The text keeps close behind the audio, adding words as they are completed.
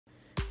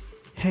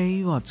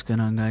Hey, what's going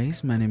on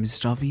guys? My name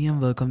is Ravi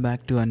and welcome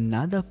back to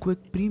another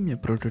quick Premiere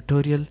Pro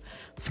tutorial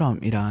from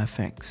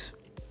EraFX.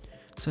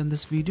 So in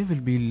this video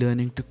we'll be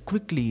learning to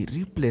quickly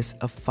replace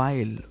a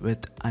file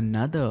with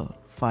another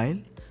file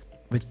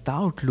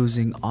without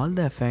losing all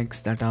the effects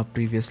that are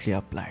previously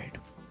applied.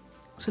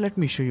 So let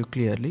me show you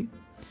clearly.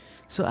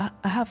 So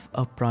I have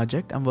a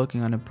project, I'm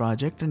working on a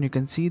project, and you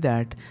can see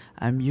that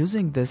I'm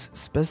using this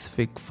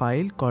specific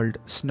file called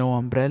Snow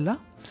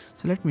Umbrella.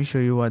 So let me show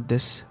you what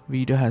this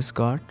video has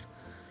got.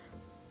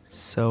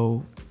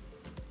 So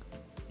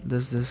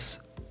there's this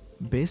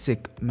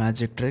basic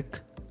magic trick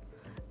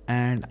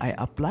and I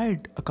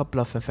applied a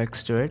couple of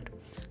effects to it,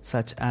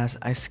 such as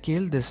I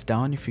scaled this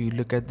down. If you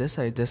look at this,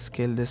 I just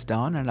scaled this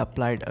down and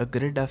applied a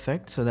grid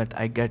effect so that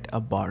I get a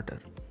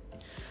border.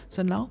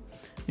 So now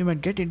you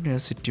might get into a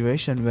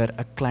situation where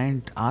a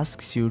client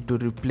asks you to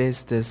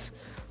replace this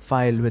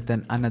file with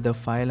another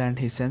file, and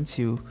he sends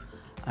you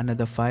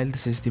another file.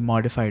 This is the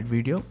modified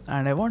video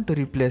and I want to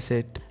replace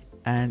it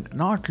and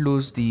not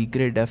lose the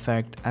grid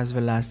effect as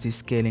well as the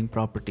scaling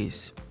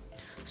properties.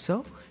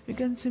 So you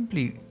can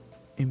simply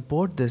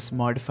import this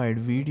modified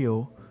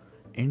video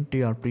into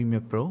your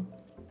Premiere Pro,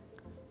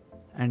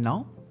 and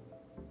now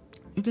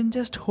you can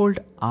just hold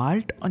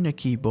Alt on your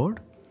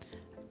keyboard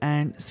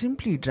and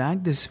simply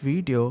drag this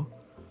video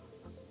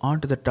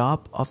onto the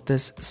top of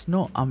this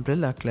snow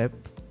umbrella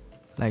clip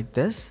like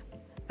this,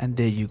 and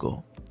there you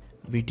go.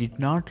 We did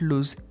not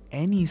lose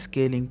any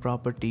scaling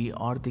property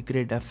or the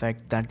grid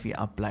effect that we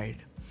applied.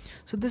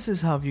 So this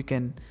is how you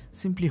can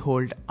simply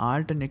hold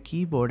Alt on your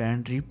keyboard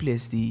and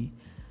replace the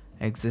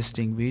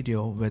existing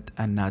video with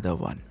another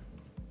one.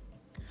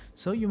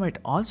 So you might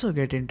also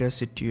get into a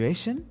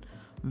situation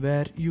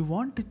where you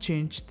want to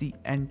change the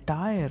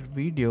entire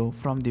video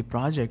from the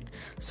project.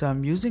 So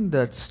I'm using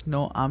that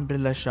snow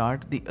umbrella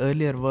shot, the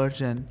earlier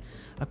version,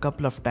 a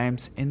couple of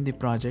times in the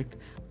project.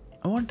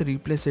 I want to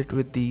replace it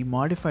with the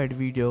modified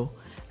video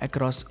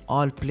across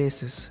all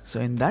places. So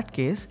in that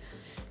case,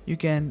 you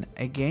can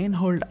again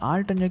hold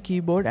Alt on your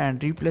keyboard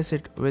and replace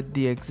it with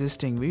the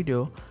existing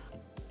video,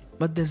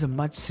 but there's a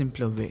much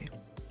simpler way.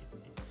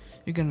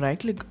 You can right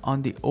click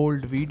on the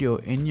old video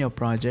in your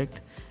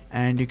project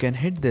and you can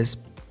hit this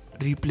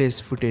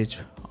replace footage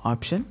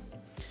option,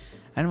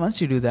 and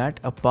once you do that,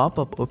 a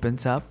pop-up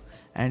opens up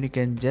and you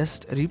can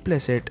just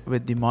replace it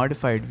with the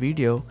modified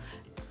video.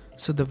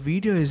 So the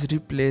video is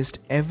replaced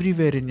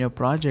everywhere in your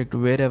project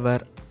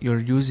wherever you're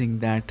using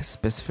that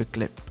specific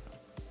clip.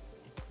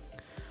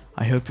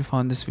 I hope you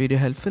found this video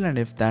helpful, and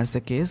if that's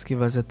the case,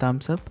 give us a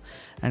thumbs up.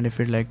 And if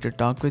you'd like to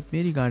talk with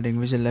me regarding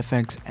visual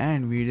effects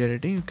and video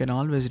editing, you can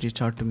always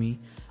reach out to me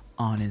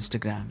on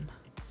Instagram.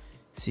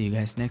 See you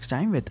guys next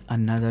time with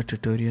another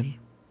tutorial.